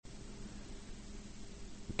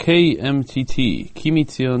KMTT, Kimi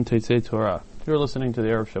Tzion Tetzei Torah. You're listening to the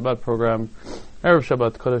Erev Shabbat program, Erev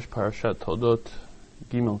Shabbat Kodesh Parashat Toldot,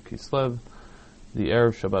 Gimel Kislev. The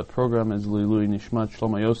Erev Shabbat program is Lilui Nishmat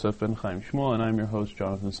Shlomo Yosef ben Chaim Shmuel, and I'm your host,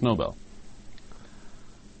 Jonathan Snowbell.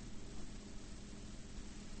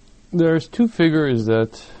 There's two figures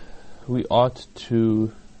that we ought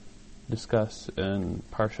to discuss in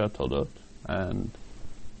Parashat Toldot, and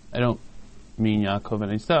I don't mean Yaakov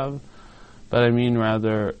and Esav, but I mean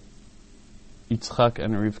rather Yitzchak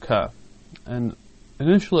and Rivka. And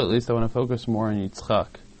initially, at least, I want to focus more on Yitzchak.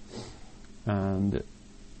 And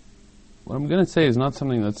what I'm going to say is not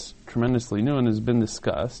something that's tremendously new and has been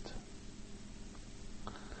discussed,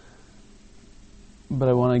 but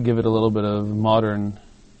I want to give it a little bit of modern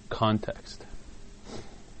context.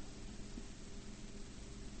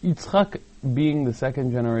 Yitzchak, being the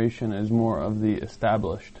second generation, is more of the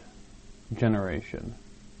established generation.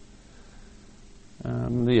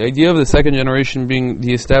 The idea of the second generation being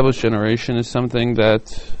the established generation is something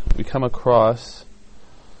that we come across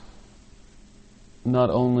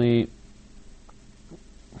not only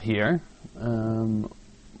here.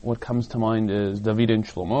 What comes to mind is David and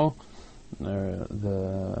Shlomo,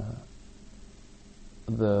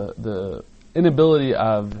 the inability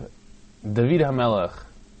of David HaMelech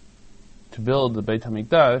to build the Beit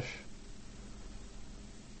HaMikdash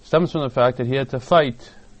stems from the fact that he had to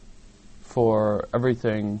fight for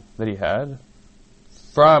everything that he had,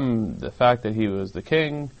 from the fact that he was the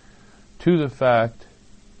king, to the fact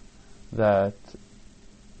that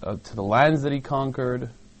to the lands that he conquered.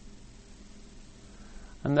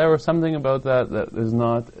 And there was something about that is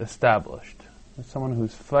not established. It's someone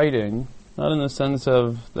who's fighting, not in the sense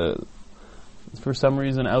of for some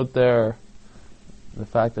reason out there, the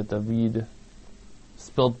fact that David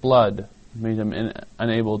spilled blood made him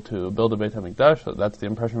unable to build a Beit HaMikdash. So that's the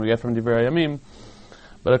impression we get from Divrei Yamim.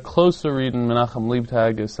 But a closer read in Menachem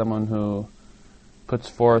Leibtag is someone who puts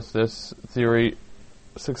forth this theory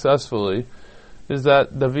successfully, is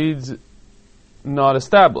that David's not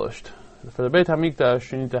established. For the Beit HaMikdash,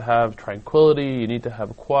 you need to have tranquility, you need to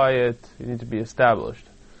have quiet, you need to be established.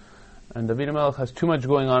 And David HaMelech has too much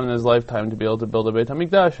going on in his lifetime to be able to build a Beit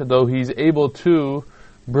HaMikdash, though he's able to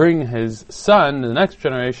bring his son, the next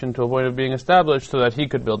generation, to a point of being established so that he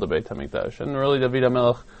could build a Beit HaMikdash. And really, David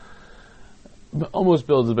HaMelech almost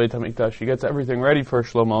builds the Beit HaMikdash. He gets everything ready for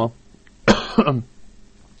Shlomo.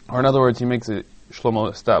 Or in other words, he makes it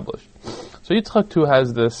Shlomo established. So Yitzchak too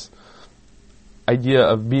has this idea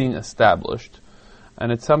of being established.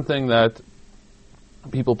 And it's something that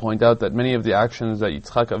people point out that many of the actions that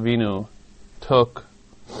Yitzchak Avinu took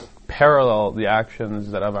parallel the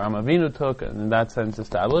actions that Avraham Avinu took, and in that sense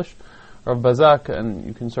established. Rav Bazak, and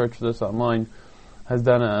you can search for this online, has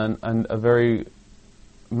done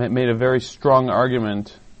made a very strong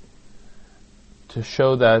argument to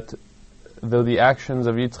show that though the actions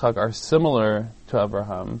of Yitzchak are similar to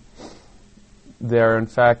Avraham, they are in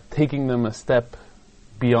fact taking them a step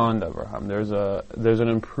beyond Avraham. There's an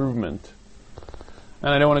improvement,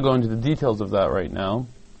 and I don't want to go into the details of that right now,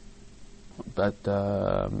 but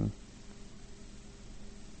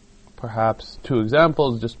perhaps two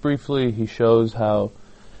examples, just briefly. He shows how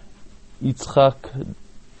Yitzchak,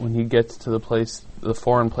 when he gets to the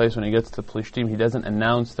foreign place, when he gets to Plishtim, he doesn't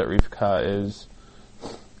announce that Rivka is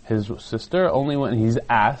his sister. Only when he's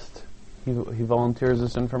asked, he volunteers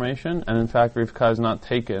this information. And in fact, Rivka is not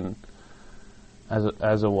taken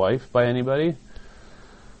as a wife by anybody.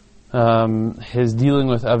 His dealing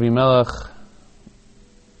with Avimelech,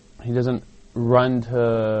 he doesn't run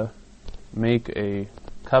to make a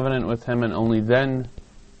covenant with him and only then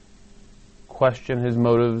question his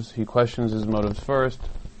motives. He questions his motives first,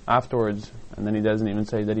 afterwards, and then he doesn't even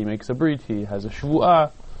say that he makes a brit. He has a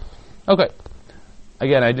shvu'ah. Okay.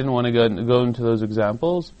 Again, I didn't want to go into those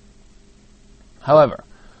examples. However,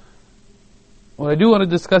 what I do want to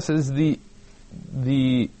discuss is the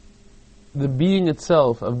being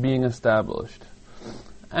itself of being established.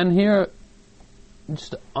 And here,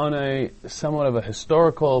 just on a somewhat of a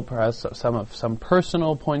historical, perhaps some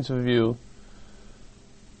personal points of view,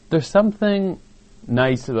 there's something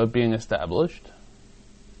nice about being established,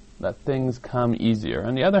 that things come easier.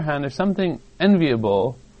 On the other hand, there's something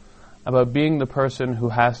enviable about being the person who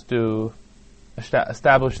has to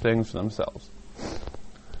establish things for themselves.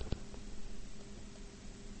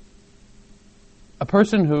 A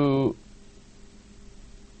person who,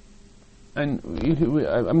 and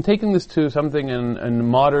I'm taking this to something in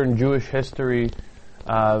modern Jewish history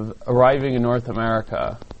of arriving in North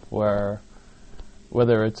America, where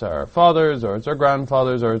whether it's our fathers or it's our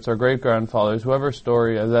grandfathers or it's our great-grandfathers, whoever's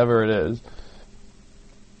story as ever it is,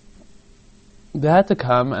 they had to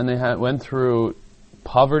come and went through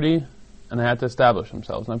poverty, and they had to establish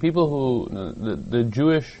themselves. Now, people the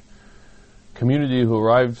Jewish community who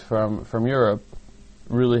arrived from Europe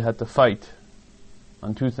really had to fight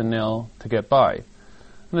on tooth and nail to get by.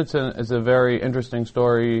 And it's a very interesting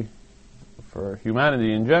story for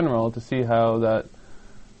humanity in general to see how that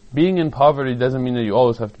being in poverty doesn't mean that you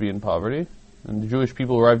always have to be in poverty. And the Jewish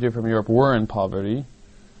people who arrived here from Europe were in poverty.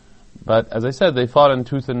 But as I said, they fought on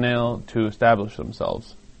tooth and nail to establish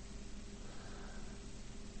themselves.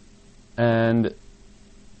 And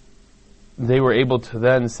they were able to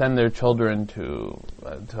then send their children to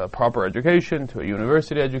a proper education, to a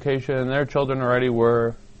university education, and their children already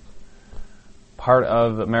were part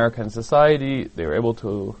of American society. They were able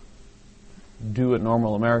to do what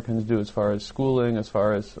normal Americans do as far as schooling, as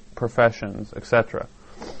far as professions, etc.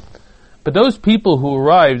 But those people who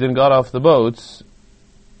arrived and got off the boats,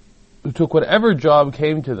 who took whatever job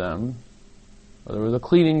came to them, whether it was a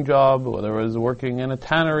cleaning job, whether it was working in a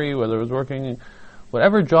tannery, whether it was working in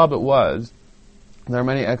whatever job it was, there are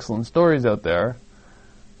many excellent stories out there.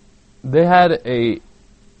 They had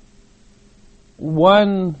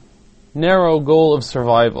one narrow goal of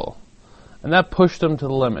survival, and that pushed them to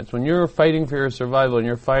the limits. When you're fighting for your survival and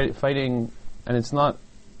you're fighting, and it's not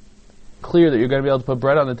clear that you're going to be able to put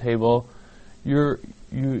bread on the table, you're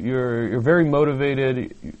very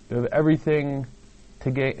motivated. You have everything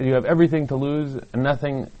to gain. You have everything to lose and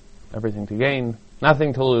everything to gain,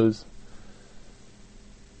 nothing to lose.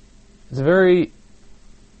 It's very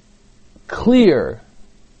clear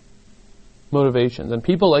motivations, and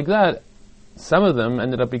people like that, some of them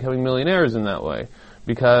ended up becoming millionaires in that way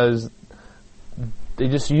because they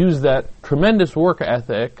just used that tremendous work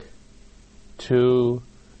ethic to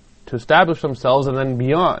establish themselves and then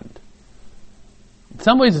beyond. In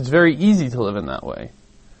some ways, it's very easy to live in that way.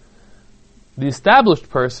 The established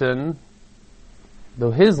person,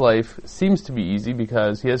 though his life seems to be easy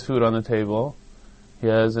because he has food on the table, he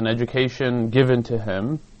has an education given to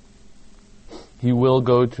him, he will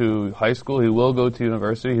go to high school, he will go to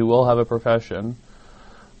university, he will have a profession.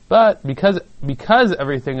 But because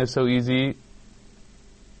everything is so easy,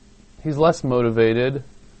 he's less motivated.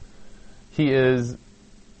 He is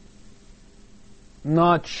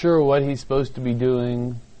not sure what he's supposed to be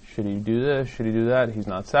doing. Should he do this? Should he do that? He's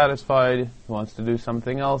not satisfied. He wants to do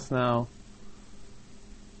something else now.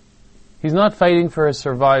 He's not fighting for his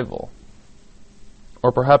survival.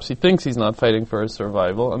 Or perhaps he thinks he's not fighting for his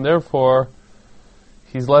survival, and therefore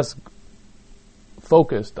he's less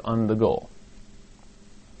focused on the goal.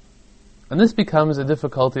 And this becomes a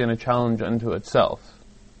difficulty and a challenge unto itself.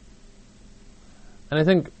 And I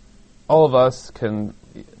think all of us can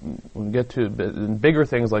get to bigger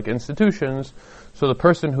things like institutions. So the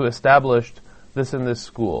person who established this in this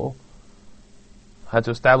school had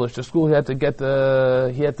to establish the school. He had to get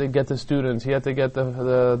the students. He had to get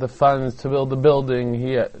the funds to build the building.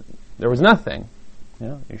 There was nothing.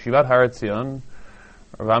 Yeshivat Har Etzion,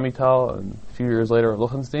 Rav Amital, and a few years later, Rav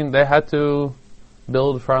Lichtenstein, they had to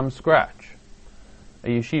build from scratch a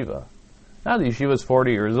yeshiva. Now the yeshiva is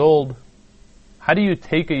 40 years old. How do you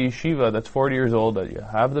take a yeshiva that's 40 years old, that you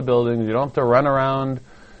have the buildings, you don't have to run around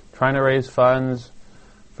trying to raise funds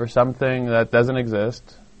for something that doesn't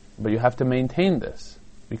exist, but you have to maintain this,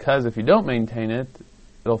 because if you don't maintain it,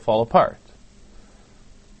 it'll fall apart.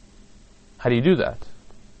 How do you do that?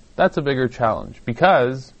 That's a bigger challenge,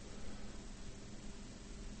 because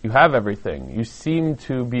you have everything. You seem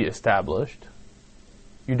to be established.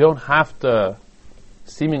 You don't have to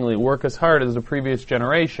seemingly work as hard as the previous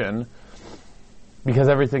generation, because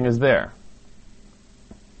everything is there.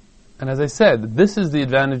 And as I said, this is the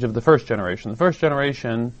advantage of the first generation. The first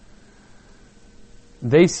generation,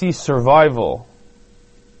 they see survival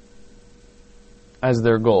as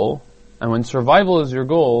their goal. And when survival is your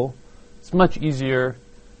goal, it's much easier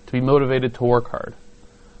to be motivated to work hard.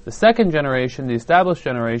 The second generation, the established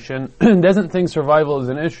generation, doesn't think survival is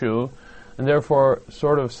an issue, and therefore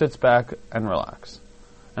sort of sits back and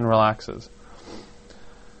relaxes.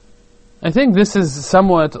 I think this is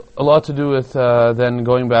somewhat a lot to do with then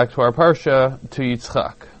going back to our parsha, to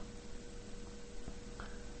Yitzchak.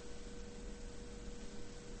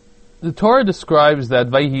 The Torah describes that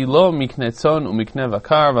Vayhi lo mikne tzon umikne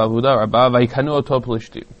vakar v'avuda rabba v'hikanu oto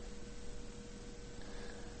plishtim.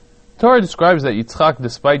 Torah describes that Yitzchak,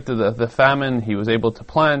 despite the famine, he was able to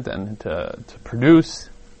plant and to produce,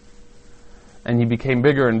 and he became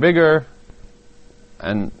bigger and bigger,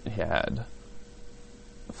 and he had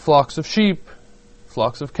flocks of sheep,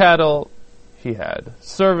 flocks of cattle, he had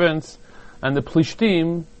servants, and the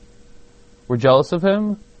Plishtim were jealous of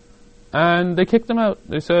him, and they kicked him out.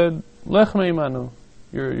 They said, Lech me'imanu,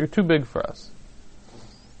 you're too big for us.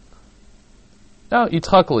 Now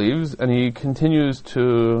Yitzchak leaves, and he continues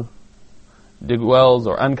to dig wells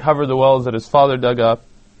or uncover the wells that his father dug up.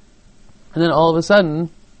 And then all of a sudden,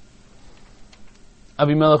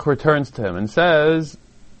 Avimelech returns to him and says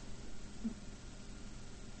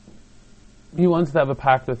he wants to have a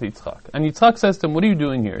pact with Yitzchak. And Yitzchak says to him, what are you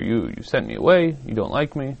doing here? You sent me away. You don't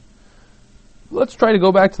like me. Let's try to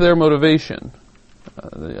go back to their motivation.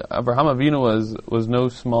 Abraham Avinu was no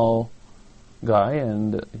small guy,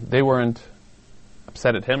 and they weren't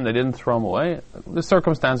upset at him. They didn't throw him away. The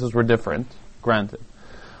circumstances were different, granted.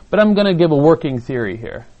 But I'm going to give a working theory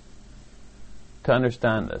here to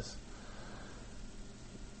understand this.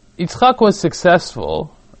 Yitzchak was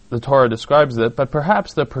successful, the Torah describes it, but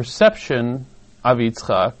perhaps the perception of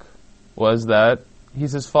Yitzchak was that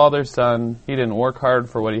he's his father's son. He didn't work hard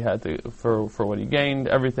for what he had to, for what he gained.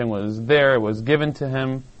 Everything was there, it was given to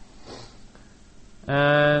him.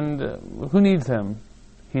 And who needs him?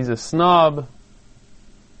 He's a snob.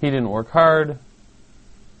 He didn't work hard.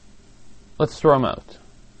 Let's throw him out.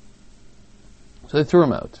 So they threw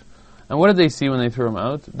him out. And what did they see when they threw him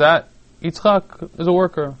out? That Yitzchak is a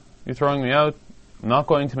worker. You're throwing me out. I'm not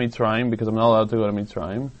going to Mitzrayim because I'm not allowed to go to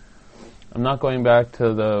Mitzrayim. I'm not going back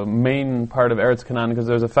to the main part of Eretz Canaan because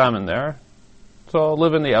there's a famine there. So I'll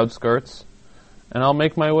live in the outskirts, and I'll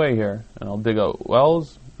make my way here. And I'll dig out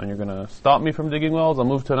wells, and you're going to stop me from digging wells. I'll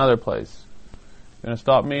move to another place. You're going to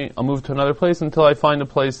stop me. I'll move to another place until I find a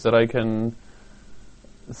place that I can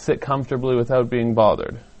sit comfortably without being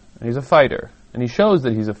bothered. And he's a fighter. And he shows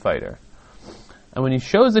that he's a fighter. And when he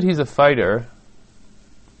shows that he's a fighter,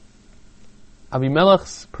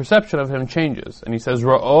 Avimelech's perception of him changes. And he says,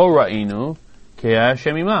 Ra'o ra'inu ke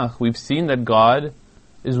Hashem imach. We've seen that God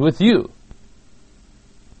is with you.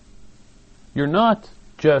 You're not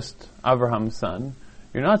just Abraham's son.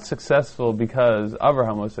 You're not successful because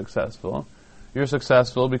Abraham was successful. You're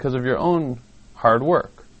successful because of your own hard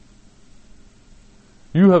work.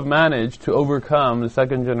 You have managed to overcome the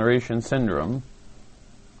second generation syndrome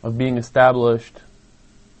of being established,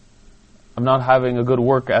 of not having a good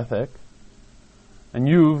work ethic, and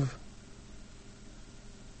you've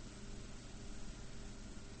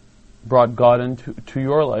brought God into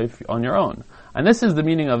your life on your own. And this is the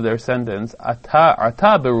meaning of their sentence,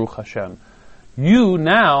 Ata Baruch Hashem. You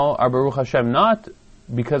now are Baruch Hashem, not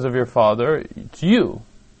because of your father, it's you.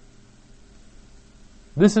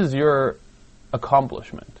 This is your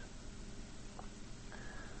accomplishment.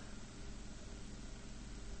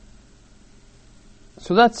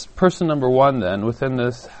 So that's person number one then, within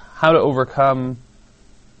this, how to overcome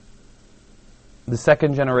the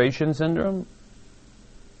second generation syndrome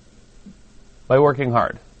by working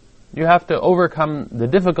hard. You have to overcome the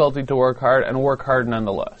difficulty to work hard and work hard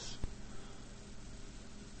nonetheless.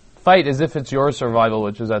 Fight as if it's your survival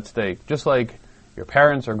which is at stake. Just like your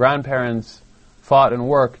parents or grandparents fought and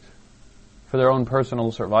worked for their own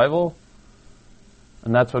personal survival,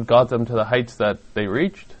 and that's what got them to the heights that they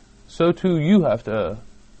reached, so too you have to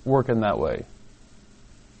work in that way.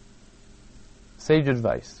 Sage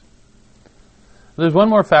advice. There's one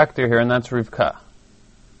more factor here, and that's Rivka.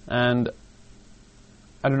 And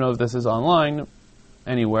I don't know if this is online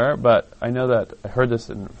anywhere, but I know that I heard this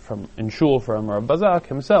in Shul from Rav Bazak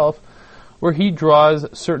himself, where he draws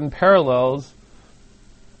certain parallels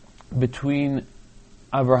between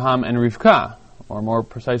Avraham and Rivka, or more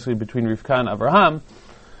precisely between Rivka and Avraham,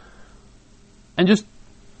 and just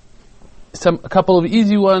a couple of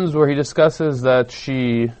easy ones where he discusses that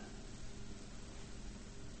she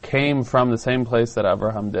came from the same place that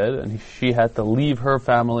Avraham did, and she had to leave her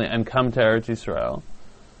family and come to Eretz Yisrael.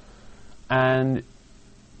 And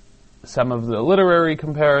some of the literary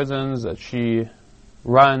comparisons that she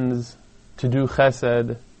runs to do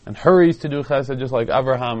chesed and hurries to do chesed, just like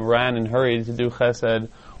Avraham ran and hurried to do chesed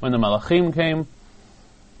when the Malachim came.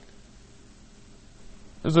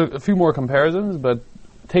 There's a few more comparisons, but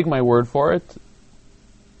take my word for it.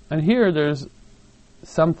 And here there's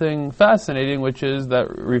something fascinating, which is that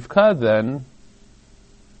Rivka then,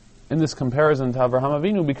 in this comparison to Avraham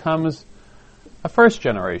Avinu, becomes a first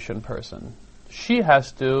generation person. She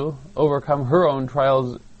has to overcome her own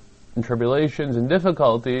trials and tribulations and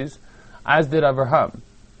difficulties, as did Avraham.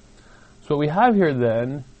 So what we have here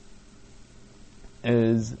then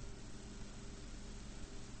is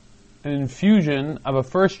an infusion of a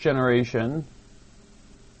first generation,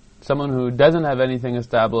 someone who doesn't have anything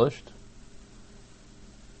established,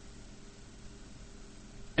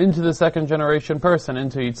 into the second generation person,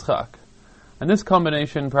 into Yitzchak. And this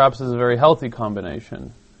combination perhaps is a very healthy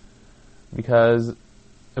combination, because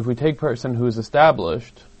if we take a person who is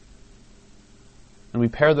established and we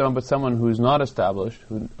pair them up with someone who's not established,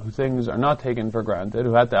 who things are not taken for granted,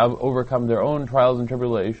 who had to overcome their own trials and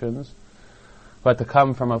tribulations, who had to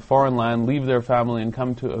come from a foreign land, leave their family, and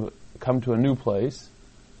come to a new place.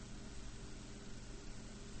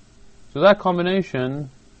 So that combination,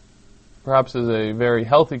 perhaps, is a very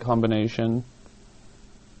healthy combination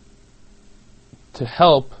to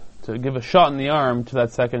help to give a shot in the arm to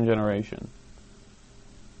that second generation.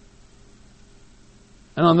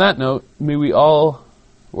 And on that note, may we all,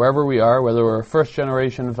 wherever we are, whether we're first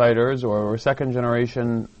generation fighters or we're second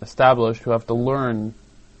generation established who have to learn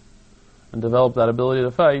and develop that ability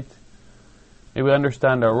to fight, may we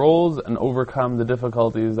understand our roles and overcome the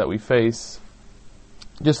difficulties that we face,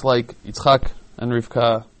 just like Yitzchak and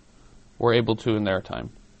Rivka were able to in their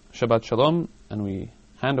time. Shabbat Shalom, and we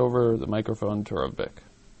hand over the microphone to Rav Bick.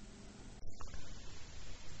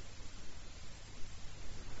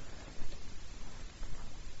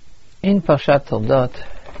 In Parshat Toldot,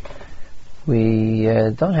 we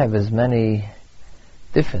don't have as many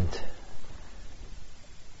different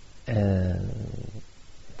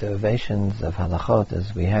derivations of halachot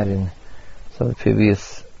as we had in some of the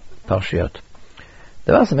previous Parshiot.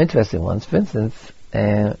 There are some interesting ones. For instance,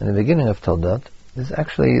 in the beginning of Toldot, this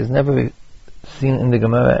actually is never seen in the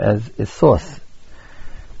Gemara as a source,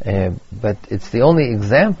 but it's the only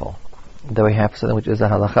example that we have for something which is a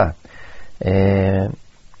halacha.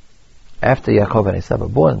 After Yaakov and Esav are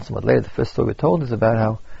born, somewhat later, the first story we're told is about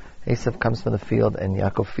how Esav comes from the field and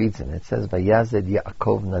Yaakov feeds him. It says, "Vayazed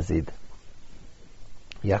Yaakov nazid."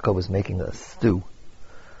 Yaakov was making a stew.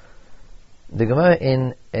 The Gemara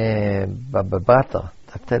in Baba Batra,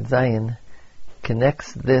 Taftet Zayin,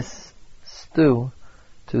 connects this stew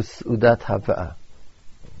to Seudat Hava'ah.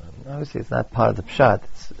 Obviously, it's not part of the Pshat.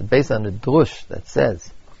 It's based on the Drush that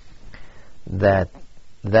says that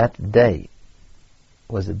day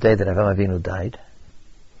was the day that Avraham Avinu died,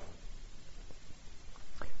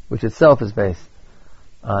 which itself is based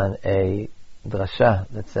on a drasha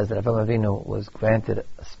that says that Avraham Avinu was granted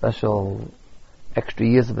a special extra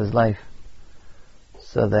years of his life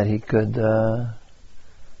so that he could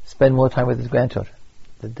spend more time with his grandchildren.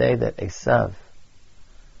 The day that Esav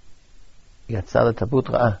Yatzal Tabut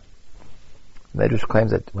Ra'ah, Medrash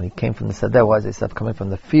claims that when he came from the Sadeh, why is Esav coming from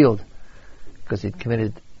the field? Because he'd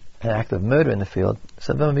committed an act of murder in the field.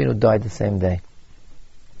 So Avraham Avinu died the same day.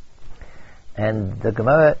 And the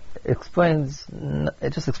Gemara explains,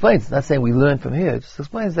 it's not saying we learn from here, it just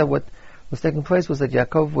explains that what was taking place was that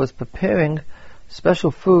Yaakov was preparing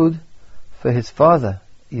special food for his father,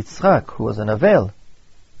 Yitzchak, who was an Avel,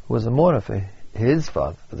 who was a mourner for his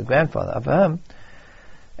father, for the grandfather, Avraham.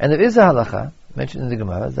 And there is a halacha mentioned in the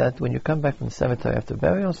Gemara that when you come back from the cemetery after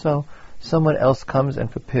burial, so someone else comes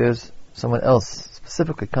and prepares, someone else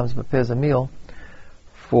specifically comes and prepares a meal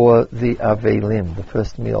for the Avelim, the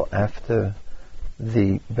first meal after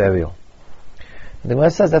the burial. And the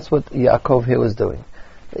Gemara says that's what Yaakov here was doing.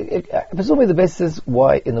 Presumably the basis is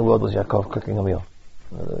why in the world was Yaakov cooking a meal.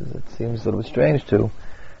 It seems a little bit strange too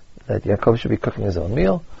that Yaakov should be cooking his own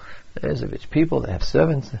meal. There's a rich people, they have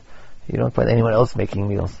servants. You don't find anyone else making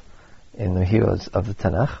meals in the heroes of the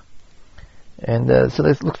Tanakh. And so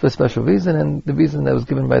they looked for a special reason, and the reason that was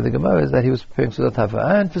given by the Gemara is that he was preparing Sudat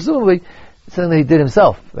Hava'ah, and presumably something that he did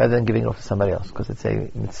himself, rather than giving it off to somebody else, because it's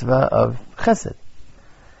a mitzvah of chesed.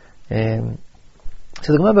 So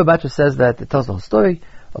the Gemara Batra says that it tells the whole story.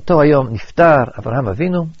 Oto hayom niftar Avraham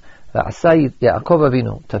Avinu, va'asai Yaakov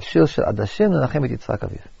Avinu, tafshil shel adashim lenachem et Yitzchak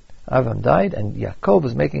aviv. Avraham died, and Yaakov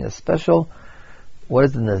was making a special, what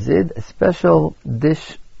is the nazid? A special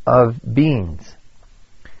dish of beans,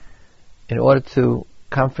 in order to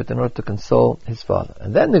comfort, in order to console his father.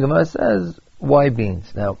 And then the Gemara says, why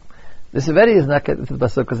beans? Now, this already is not connected to the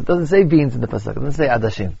pasuk because it doesn't say beans in the pasuk. It doesn't say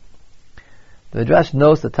adashim. The Midrash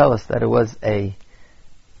knows to tell us that it was a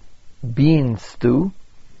bean stew,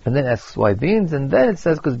 and then asks why beans, and then it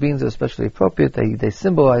says because beans are especially appropriate. They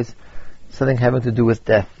symbolize something having to do with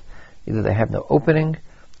death. Either they have no opening,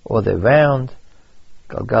 or they're round,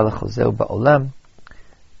 galgal chozeu ba'olam,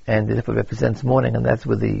 and it therefore represents mourning, and that's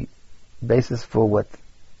where the basis for what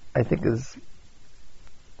I think is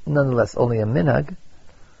nonetheless only a minhag,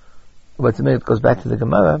 but to me it goes back to the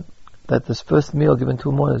Gemara, that this first meal given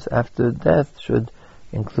to mourners after death should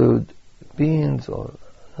include beans, or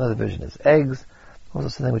another version is eggs, also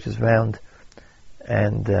something which is round,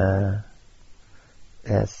 and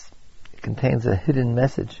it contains a hidden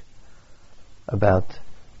message about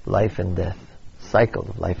life and death, cycle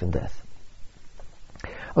of life and death.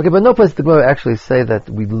 Okay, but no place does the Gemara actually say that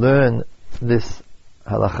we learn this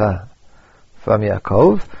halacha from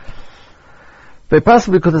Yaakov. Very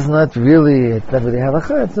possibly because it's not really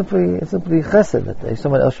halakha, it's simply chesed, that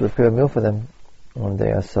someone else should prepare a meal for them when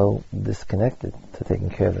they are so disconnected to taking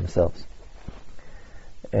care of themselves.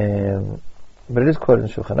 But it is quoted in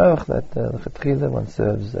Shulchan Aruch that l'chatchila one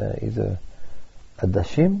serves either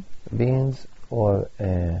adashim, beans, or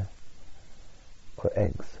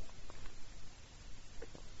eggs.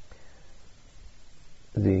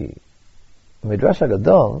 The Midrash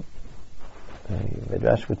HaGadol, the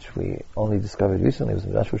Midrash which we only discovered recently, was a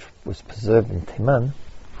Midrash which was preserved in Teiman.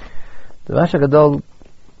 The Midrash HaGadol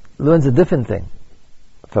learns a different thing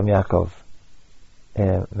from Yaakov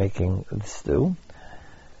making the stew.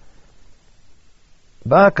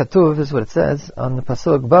 Ba Katuv, this is what it says on the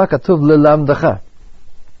pasuk. Ba Katuv lelamdacha.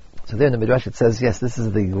 So there in the Midrash it says, yes, this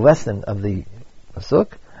is the lesson of the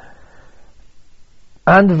pasuk.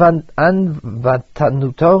 And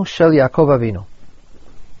vatanuto shel Yaakov Avinu.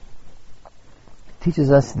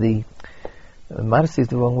 Teaches us the modesty is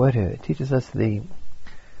the wrong word here. It teaches us the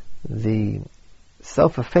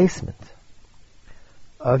self-effacement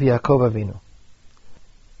of Yaakov Avinu.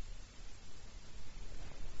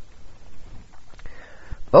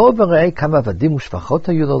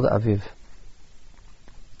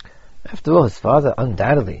 After all, his father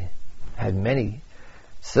undoubtedly had many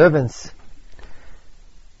servants.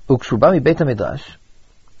 What happened?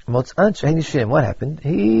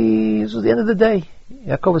 This was the end of the day.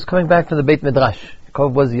 Yaakov was coming back from the Beit Midrash.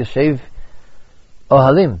 Yaakov was Yeshev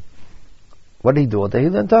Ohalim. What did he do all day? He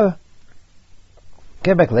learned Torah.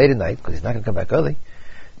 Came back late at night, because he's not going to come back early.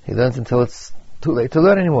 He learns until it's too late to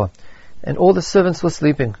learn anymore. And all the servants were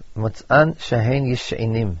sleeping. Doesn't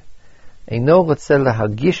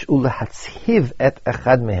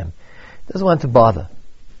want to bother.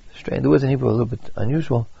 Strange. The words in Hebrew are a little bit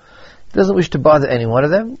unusual. He doesn't wish to bother any one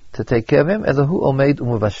of them to take care of him.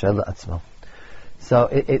 So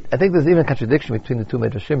I think there's even a contradiction between the two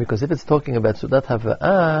Midrashim, because if it's talking about Sudat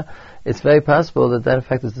Hava'ah, it's very possible that in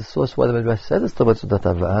fact is the source why the Midrash says it's about Sudat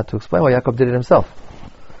Hava'ah, to explain why Yaakov did it himself.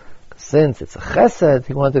 Since it's a chesed,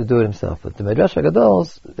 he wanted to do it himself. But the Midrash HaGadol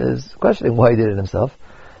is questioning why he did it himself,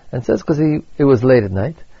 and says because it was late at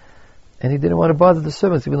night, and he didn't want to bother the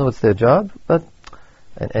servants, even though it's their job. But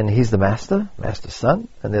and he's the master's son,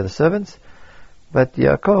 and they're the servants. But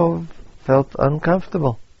Yaakov felt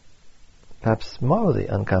uncomfortable, perhaps morally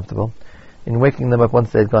uncomfortable, in waking them up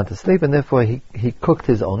once they had gone to sleep, and therefore he cooked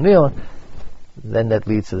his own meal. Then that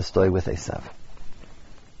leads to the story with Esav.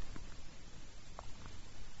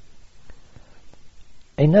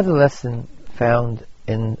 Another lesson found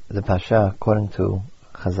in the Pasha, according to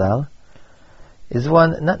Chazal, is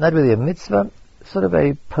one, not really a mitzvah, sort of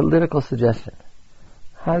a political suggestion.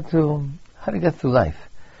 How to get through life.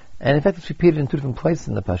 And in fact it's repeated in two different places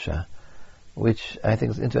in the Pasha, which I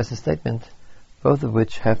think is an interesting statement, both of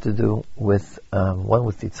which have to do with, one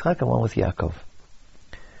with Yitzchak and one with Yaakov.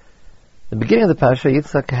 The beginning of the Pasha,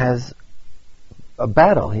 Yitzchak has a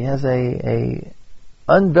battle. He has a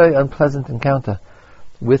very unpleasant encounter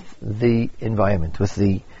with the environment, with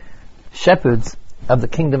the shepherds of the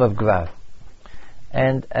kingdom of Gerar.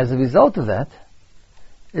 And as a result of that,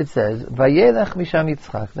 it says, Vayelech misham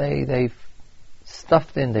Yitzchak. They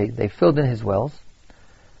stuffed in, they filled in his wells,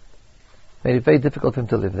 made it very difficult for him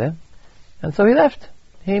to live there, and so he left.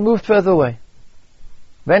 He moved further away.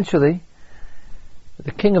 Eventually,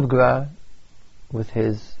 the king of Gerar, with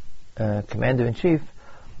his commander-in-chief,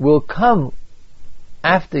 will come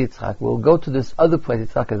after Yitzchak, will go to this other place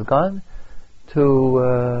Yitzchak has gone,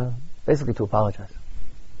 to basically to apologize,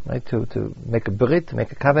 right? To make a brit, to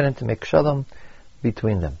make a covenant, to make shalom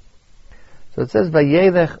between them. So it says,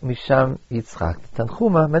 Vayelech misham Yitzchak.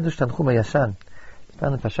 Tanchuma, Medrash Tanchuma Yashan, it's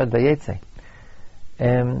found in Pashat Vayetze,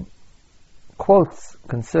 quotes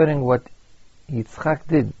concerning what Yitzchak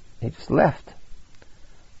did. He just left,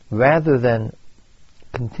 rather than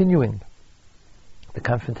continuing the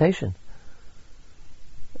confrontation,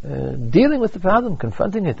 dealing with the problem,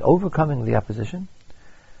 confronting it, overcoming the opposition.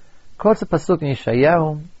 Quotes a pasuk in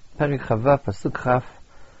Yeshayahu, Perik Chava, pasuk Chaf,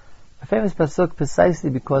 a famous pasuk precisely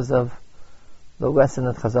because of the lesson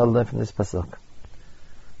that Chazal learned from this pasuk.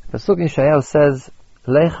 Pasuk in Yeshayahu says,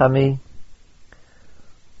 Lech ami,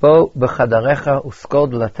 bo b'chadarecha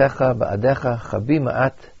uskod latecha ba'adecha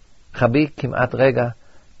chabi kim'at rega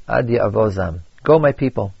ad ya'avo zam. Go, my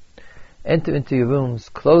people, enter into your rooms,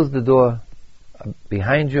 close the door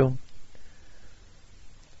behind you,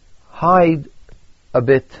 hide a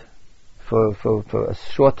bit for a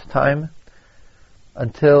short time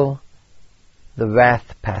until the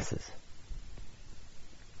wrath passes.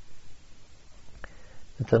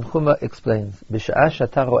 The Tanchuma explains, B'sha'ah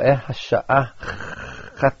shata ro'eh hasha'ah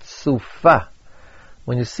chatsufa,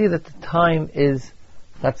 when you see that the time is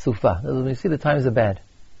not sufa, when you see the times are bad,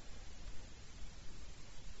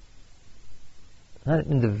 not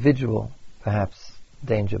an individual, perhaps,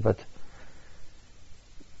 danger, but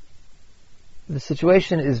the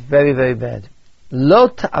situation is very, very bad. Lo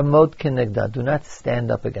ta'amod kenegda, do not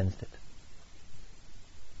stand up against it.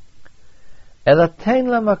 Elatein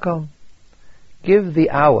lamakom, give the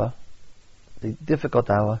hour, the difficult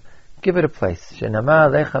hour, give it a place. Shenama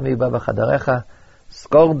lecha mi baba chadarecha,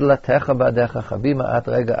 skor dlatecha ba'decha, chabima at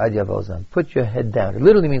rega ad yavozam. Put your head down. It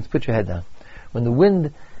literally means put your head down. When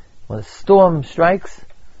the storm strikes,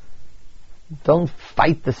 don't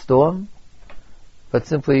fight the storm, but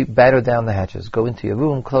simply batter down the hatches. Go into your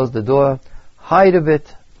room, close the door, hide a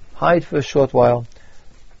bit, hide for a short while,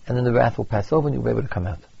 and then the wrath will pass over and you'll be able to come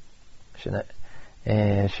out.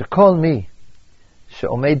 Shekol mi,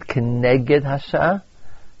 she'omed keneged hasha'ah.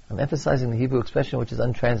 I'm emphasizing the Hebrew expression which is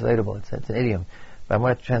untranslatable. It's an idiom. But I'm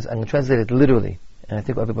going to translate it literally, and I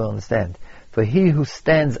think everybody will understand. For he who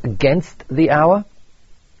stands against the hour,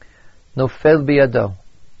 nofel biyado,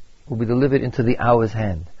 will be delivered into the hour's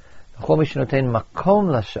hand. He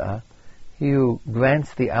who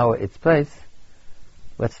grants the hour its place,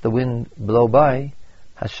 lets the wind blow by,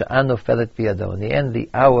 hasha'ah nofelet biyado. In the end, the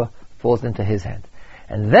hour falls into his hand.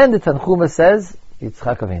 And then the Tanchuma says,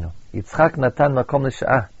 Yitzchak Avinu. Yitzchak natan makom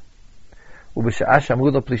l'sha'ah. Ubesha'ah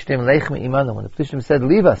shamru lo plishtim leich me'imanu. When the plishtim said,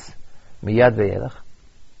 leave us, miyad ve'yelach,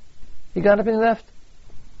 he got up and he left.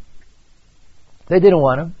 They didn't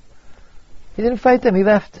want him. He didn't fight them, he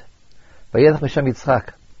left. Vayelach Misham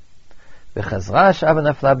Yitzchak. V'chazra sh'ava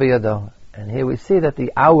nafla b'yado. And here we see that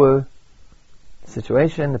the hour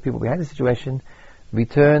situation, the people behind the situation,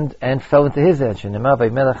 returned and fell into his edge. And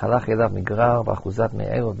Abimelech halach yadav migrar v'achuzat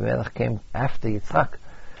me'ero. Abimelech came after Yitzchak.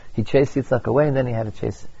 He chased Yitzchak away, and then he had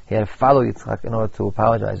to follow Yitzchak in order to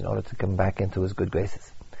apologize, in order to come back into his good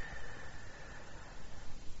graces.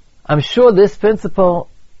 I'm sure this principle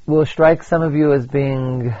will strike some of you as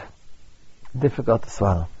being difficult to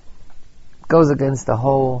swallow. It goes against the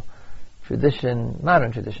whole tradition,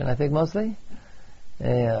 modern tradition, I think mostly,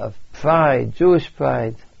 of pride, Jewish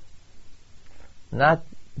pride, not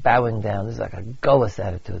bowing down. This is like a gullus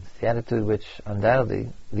attitude. The attitude which undoubtedly,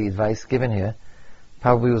 the advice given here,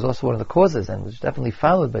 probably was also one of the causes and was definitely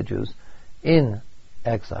followed by Jews in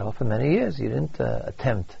exile for many years. You didn't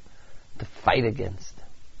attempt to fight against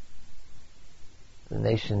the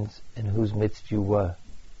nations in whose midst you were,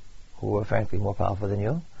 who were frankly more powerful than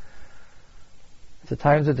you. If the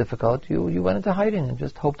times are difficult, you went into hiding and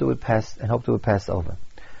just hoped it would pass over.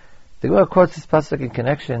 The Gemara quotes this pasuk in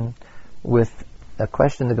connection with a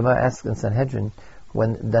question the Gemara asks in Sanhedrin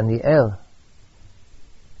when Daniel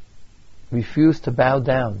refused to bow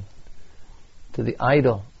down to the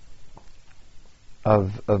idol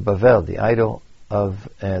of Bavel, the idol of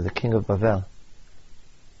the king of Bavel.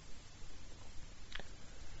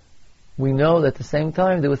 We know that at the same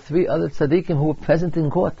time there were 3 other tzaddikim who were present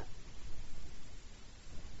in court.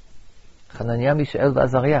 Hananiah, Mishael, and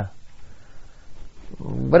Azariah.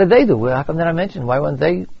 What did they do? How come they're not mentioned? Why weren't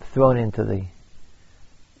they thrown into the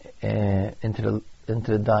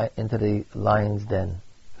lion's den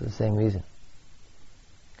for the same reason?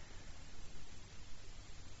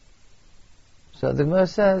 So the Gemara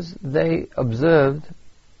says they observed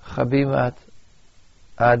Chabimat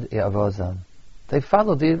ad Yavozam. They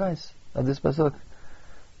followed the advice of this pasuk.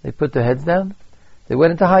 They put their heads down. They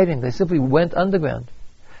went into hiding. They simply went underground.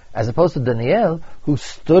 As opposed to Daniel, who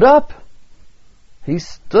stood up. He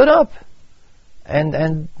stood up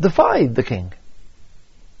and defied the king.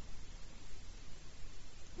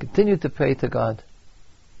 Continued to pray to God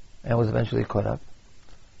and was eventually caught up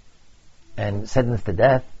and sentenced to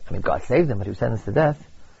death. I mean, God saved him, but he was sentenced to death.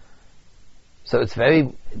 So it's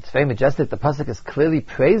very majestic. The pasuk is clearly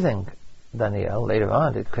praising Daniel later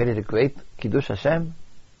on. It created a great Kiddush Hashem.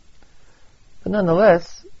 But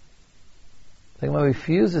nonetheless, the Gemara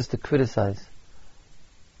refuses to criticize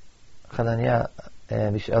Hananiah,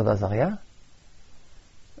 Mishael, and Azariah,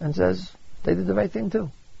 and says they did the right thing too.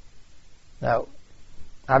 Now,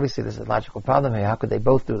 obviously there's a logical problem here. How could they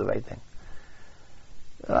both do the right thing?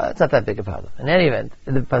 It's not that big a problem. In any event,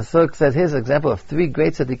 the pasuk says here's an example of 3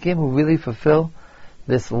 great tzaddikim who really fulfill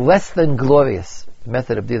this less than glorious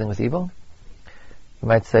method of dealing with evil. You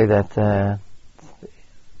might say that the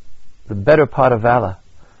better part of valor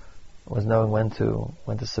was knowing when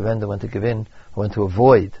to surrender, when to give in, or when to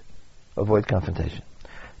avoid confrontation.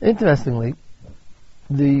 Interestingly,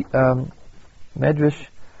 the Medrash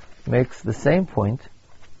makes the same point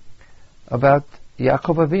about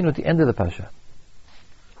Yaakov Avinu at the end of the Pasha.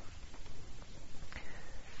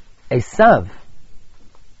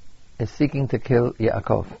 is seeking to kill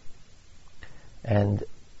Yaakov. And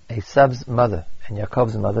Esav's mother and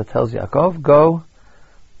Yaakov's mother tells Yaakov, go,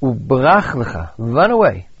 ubrach lecha, run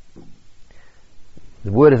away.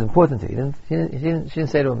 The word is important here. She didn't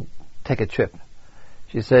say to him, take a trip.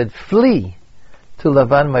 She said, flee to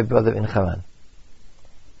Lavan, my brother, in Haran.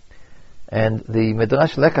 And the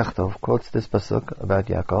Midrash Lekach Tov quotes this pasuk about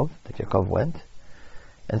Yaakov, that Yaakov went,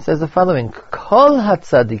 and says the following, Kol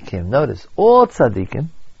HaTzadikim, notice, all tzadikim,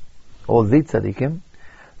 all the tzadikim,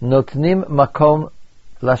 notnim makom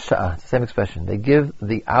lasha'ah, it's the same expression, they give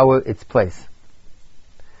the hour its place.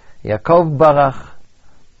 Yaakov barach,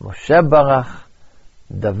 Moshe barach,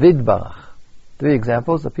 David barach. 3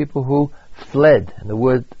 examples of people who fled, and the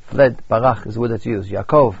word fled, barach, is the word that's used.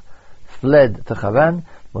 Yaakov fled to Haran,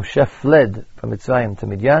 Moshe fled from Mitzrayim to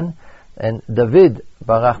Midian, and David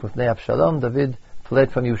barach mifnei Avshalom, David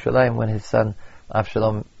fled from Yerushalayim when his son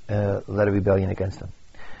Avshalom led a rebellion against him.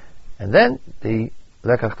 And then the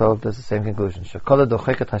Lekach Tov does the same conclusion. Shekola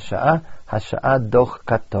docheket hasha'a, hasha'a doch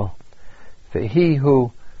kato. For he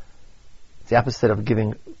who, it's the opposite of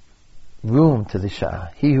giving room to the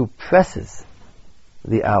sha'ah, he who presses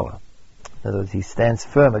the hour, in other words, he stands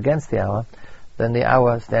firm against the hour, then the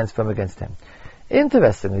hour stands firm against him.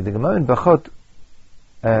 Interestingly, the Gemara in Brachot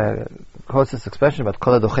quotes this expression about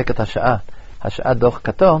Kol docheket hasha'a, hasha'a doch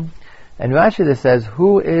kato, and Rashi there says,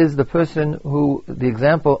 who is the person who, the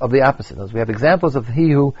example of the opposite. We have examples of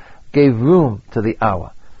he who gave room to the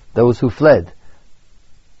hour, those who fled.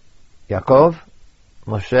 Yaakov,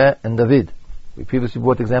 Moshe, and David. We previously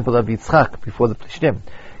brought the example of Yitzchak before the Plishtim.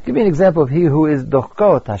 Give me an example of he who is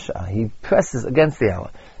dochkot hasha'a, he presses against the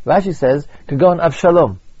hour. Rashi says, could go on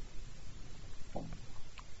Avshalom.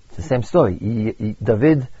 It's the same story.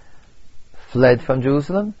 David fled from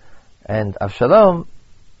Jerusalem, and Avshalom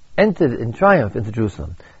entered in triumph into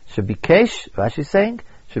Jerusalem. Shebikesh, Rashi is saying,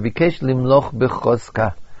 Shebikesh limloch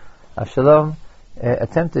bechozka. Avshalom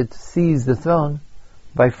attempted to seize the throne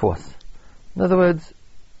by force. In other words,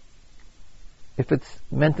 if it's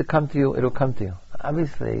meant to come to you, it'll come to you.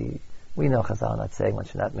 Obviously, we know Chazal not saying one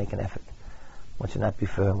should not make an effort. One should not be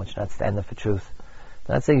firm, one should not stand up for truth.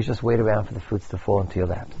 They're not saying you just wait around for the fruits to fall into your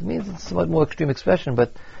lap. It means it's a somewhat more extreme expression,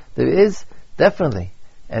 but there is definitely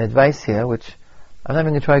an advice here which I'm not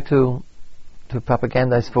going to try to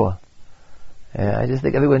propagandize for. I just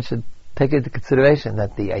think everyone should take into consideration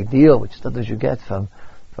that the ideal, which sometimes you get from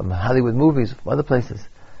Hollywood movies, from other places,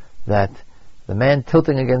 that the man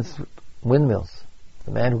tilting against windmills,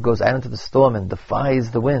 the man who goes out into the storm and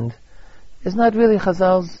defies the wind, is not really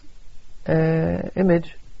Chazal's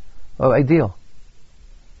image or ideal.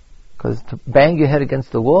 Because to bang your head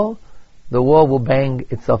against the wall will bang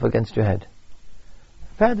itself against your head.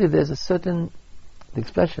 Apparently there's a certain, the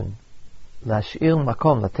expression, lash'ir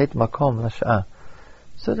makom, latet makom, lash'ah,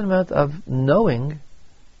 certain amount of knowing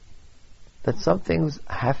that some things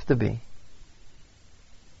have to be.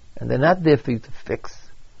 And they're not there for you to fix.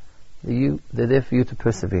 They're there for you to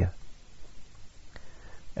persevere.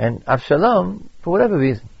 And Avshalom, for whatever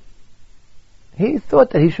reason, he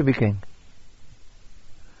thought that he should be king.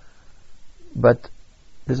 But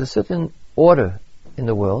there's a certain order in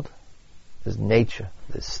the world. There's nature,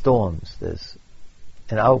 there's storms,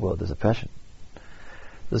 in our world there's oppression.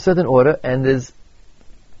 There's a certain order, and there's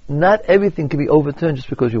not everything can be overturned just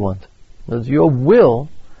because you want. There's your will,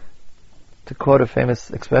 to quote a famous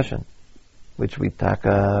expression, which we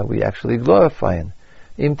actually glorify in.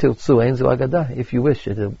 Im tirtzu ein zu agada. If you wish,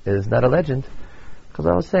 it is not a legend. Because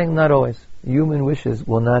I was saying, not always. Human wishes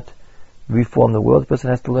will not reform the world. The person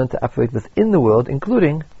has to learn to operate within the world,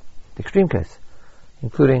 including, the extreme case,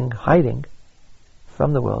 including hiding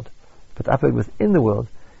from the world, but operate within the world,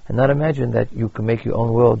 and not imagine that you can make your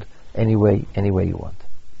own world any way you want.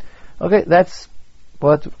 Okay, that's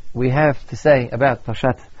what we have to say about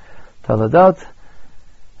Parshat Toledot.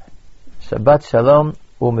 Shabbat Shalom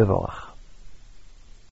u'Mevorach.